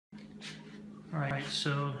Alright,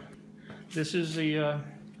 so this is the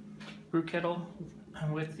brew kettle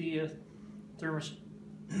with the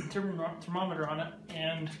thermometer on it,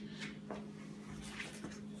 and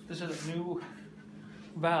this is a new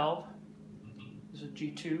valve. This is a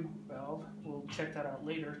G2 valve. We'll check that out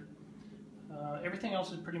later. Everything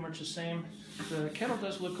else is pretty much the same. The kettle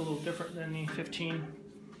does look a little different than the 15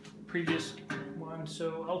 previous one,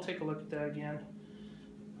 so I'll take a look at that again.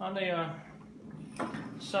 On the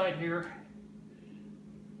side here,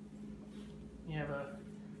 you have a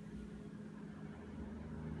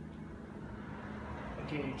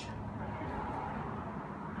gauge right here.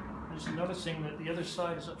 I'm just noticing that the other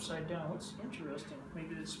side is upside down. What's interesting?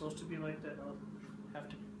 Maybe it's supposed to be like that. I'll have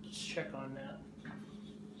to check on that.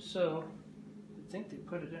 So, I think they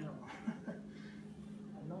put it in.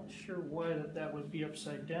 I'm not sure why that would be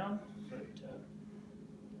upside down, but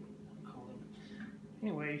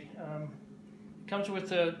anyway, comes with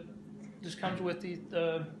this comes with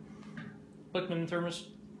the Blichmann thermos.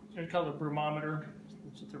 They call it a brewmometer.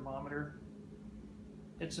 It's a thermometer.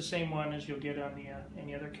 It's the same one as you'll get on the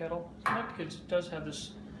any other kettle. It does have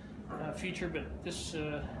this feature, but this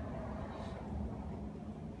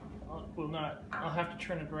will not. I'll have to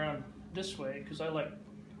turn it around this way because I like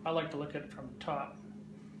to look at it from the top.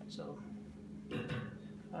 So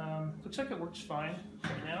looks like it works fine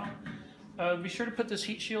right now. Be sure to put this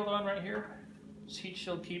heat shield on right here. This heat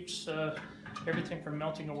shield keeps everything from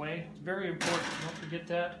melting away. It's very important. Don't forget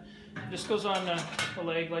that. This goes on the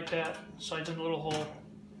leg like that. Slides in a little hole.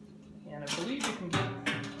 And I believe you can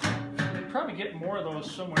you probably get more of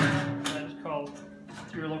those somewhere. It's called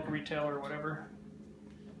through your local retailer or whatever.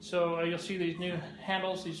 So you'll see these new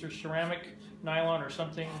handles. These are ceramic, nylon, or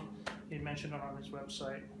something. He mentioned it on his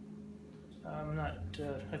website.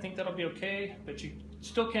 I think that'll be okay, but you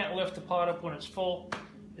still can't lift the pot up when it's full.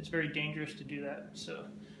 It's very dangerous to do that. So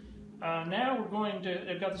now we're going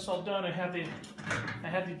to. I've got this all done. I had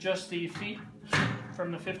to adjust the feet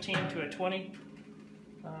from the 15 to a 20.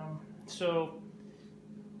 So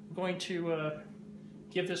I'm going to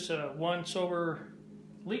give this a once over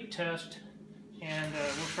leak test, and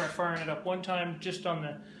we'll try firing it up one time just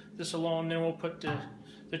on this alone. Then we'll put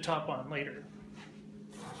the top on later.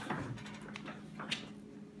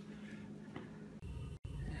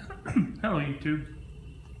 Hello YouTube.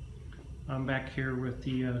 I'm back here with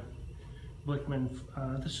the Blichmann.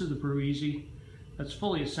 This is the Breweasy. That's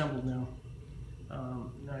fully assembled now.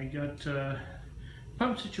 I got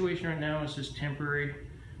pump situation right now is just temporary.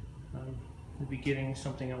 We'll be getting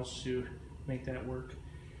something else to make that work.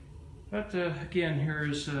 But again, here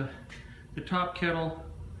is the top kettle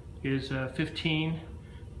is 15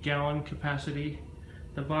 gallon capacity.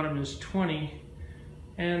 The bottom is 20,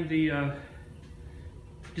 and the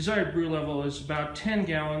desired brew level is about 10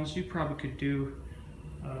 gallons. You probably could do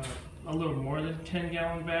a little more than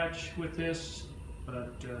 10-gallon batch with this,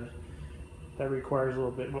 but that requires a little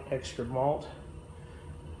bit extra malt.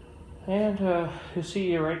 And you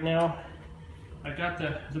see right now, I got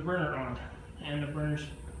the burner on, and the burner's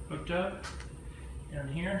hooked up down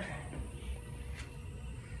here.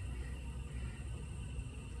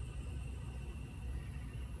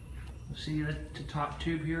 You see the top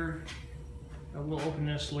tube here. We'll open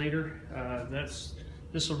this later. This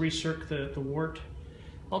will recirc the wort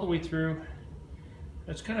all the way through.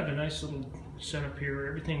 It's kind of a nice little setup here.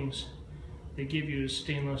 Everything's they give you is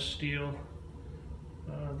stainless steel.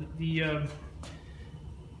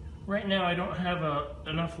 Right now I don't have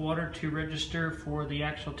enough water to register for the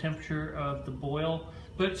actual temperature of the boil,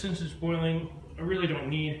 but since it's boiling, I really don't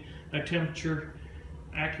need a temperature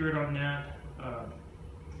accurate on that.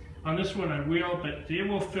 On this one I will, but it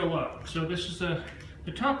will fill up. So this is the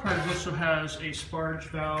top part also has a sparge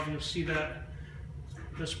valve. You'll see that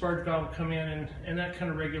the sparge valve will come in, and that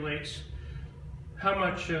kind of regulates how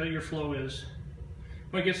much your flow is.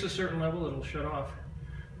 When it gets to a certain level, it'll shut off.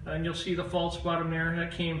 And you'll see the false bottom there.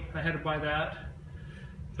 I had to buy that.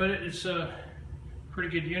 But it's a pretty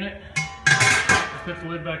good unit. I put the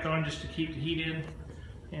lid back on just to keep the heat in.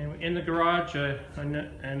 And in the garage,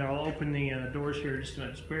 and I'll open the doors here just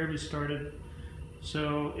to barely started.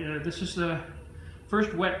 So this is the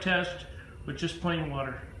first wet test with just plain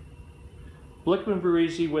water. Blichmann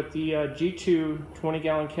Breweasy with the G2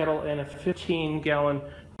 20-gallon kettle and a 15-gallon.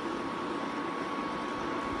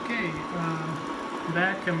 Okay,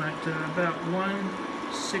 back I'm at about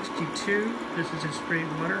 162. This is just straight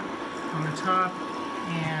water on the top,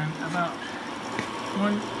 and about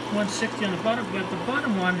 160 on the bottom, but the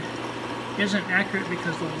bottom one isn't accurate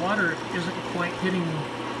because the water isn't quite hitting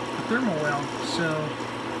the thermal well. So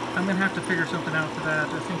I'm going to have to figure something out for that.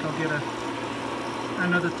 I think I'll get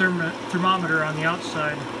another thermometer on the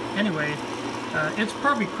outside. Anyway, It's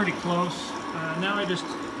probably pretty close. Now I just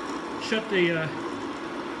shut the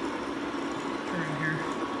turn here.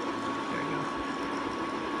 There you go.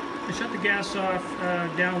 I shut the gas off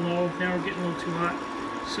down low. Now we're getting a little too hot.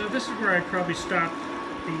 So this is where I probably stop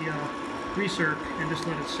the recirc and just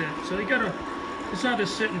let it sit. So you gotta, it's not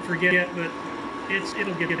just sit and forget, but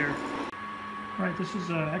it'll get there. All right, this is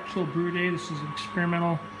an actual brew day. This is an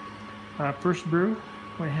experimental first brew.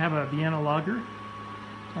 We have a Vienna lager.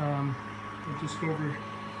 We'll just go over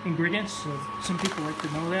ingredients. Some people like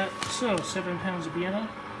to know that. So 7 pounds of Vienna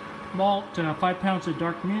malt, 5 pounds of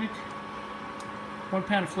dark Munich, 1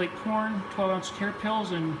 pound of flake corn, 12 ounce care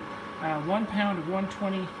pills, and 1 pound of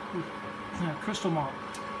 120 crystal malt.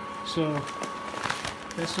 So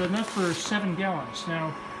that's enough for 7 gallons.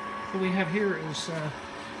 Now, what we have here is,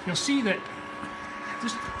 you'll see that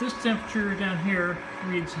this temperature down here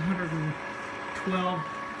reads 112,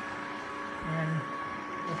 and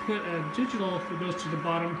I'll put a digital that goes to the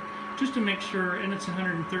bottom just to make sure, and it's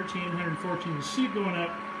 113, 114. You see it going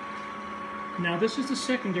up. Now this is the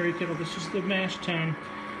secondary kettle. This is the mash tun.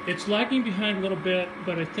 It's lagging behind a little bit,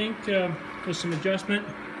 but I think with some adjustment,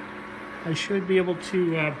 I should be able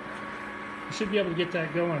to get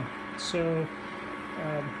that going. So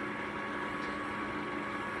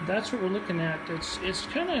that's what we're looking at. It's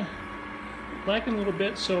kind of lagging a little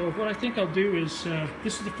bit. So what I think I'll do is,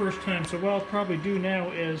 this is the first time, so what I'll probably do now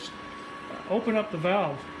is open up the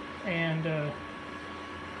valve and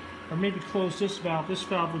or maybe close this valve. This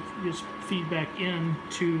valve would just feed back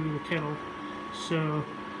into the kettle. So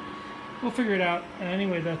we'll figure it out.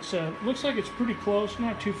 Anyway, that's looks like it's pretty close,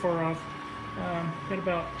 not too far off. Got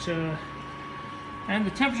about and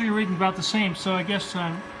the temperature reading about the same. So I guess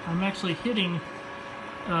I'm actually hitting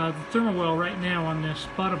the thermal well right now on this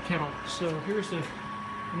bottom kettle. So here's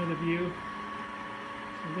another view.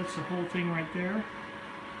 So that's the whole thing right there.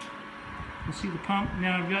 You can see the pump.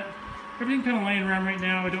 Now I've got everything kind of laying around right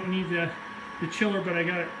now. I don't need the chiller, but I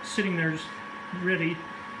got it sitting there just ready.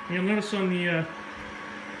 And you'll notice on the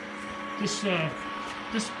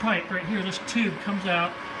this pipe right here, this tube comes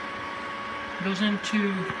out, goes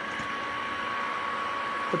into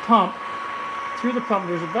the pump. Through the pump,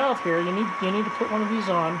 there's a valve here. You need to put one of these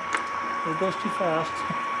on. It goes too fast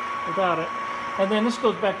without it. And then this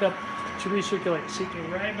goes back up to recirculate. See, go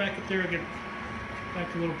right back up there. Get back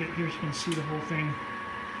a little bit here so you can see the whole thing.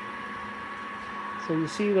 So you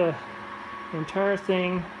see the entire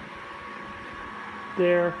thing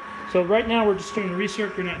there. So right now we're just doing the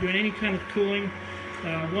recirc. We're not doing any kind of cooling.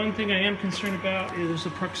 One thing I am concerned about is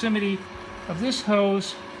the proximity of this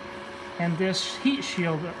hose and this heat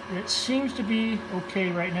shield. It seems to be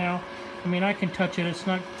okay right now. I mean, I can touch it. It's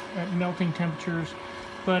not at melting temperatures,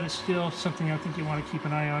 but it's still something I think you want to keep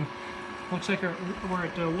an eye on. Looks like we're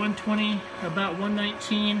at 120, about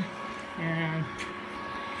 119, and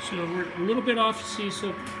so we're a little bit off. See,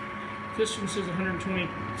 so this one says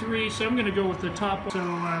 123, so I'm going to go with the top. So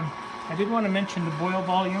I did want to mention the boil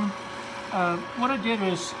volume. What I did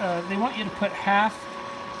was they want you to put half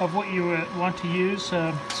of what you want to use.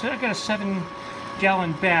 So I got a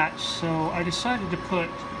 7-gallon batch, so I decided to put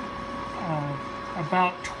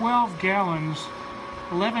about 12 gallons,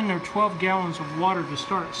 11 or 12 gallons of water to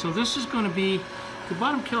start. So this is going to be, the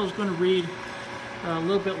bottom kettle is going to read a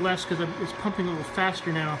little bit less because it's pumping a little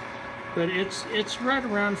faster now, but it's right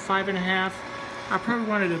around 5.5. I probably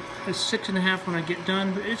wanted a 6.5 when I get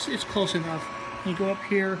done, but it's close enough. You go up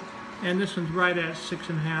here, and this one's right at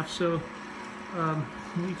 6.5, so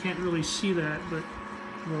you can't really see that, but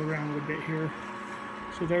go around a little bit here.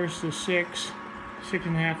 So there's the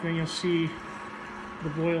 6.5, and you'll see the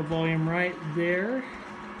boil volume right there.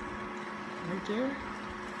 Right there.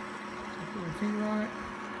 Put my finger on it.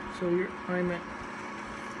 So I'm at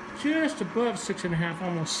just above 6.5,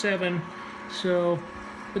 almost 7. So,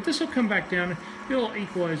 but this will come back down. It'll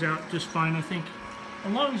equalize out just fine, I think.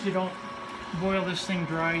 As long as you don't boil this thing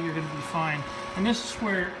dry, you're going to be fine. And this is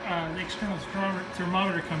where the external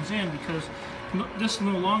thermometer comes in, because this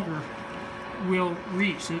no longer will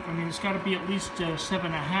reach. I mean, it's got to be at least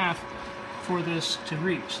 7.5 for this to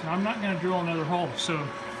reach. Now, I'm not going to drill another hole, so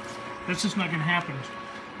that's just not going to happen.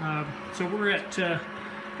 So we're at,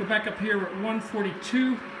 go back up here, we're at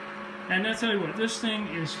 142, and I'll tell you what, this thing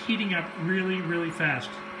is heating up really, really fast.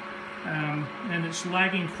 And it's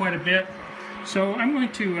lagging quite a bit. So I'm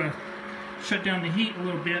going to shut down the heat a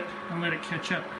little bit and let it catch up.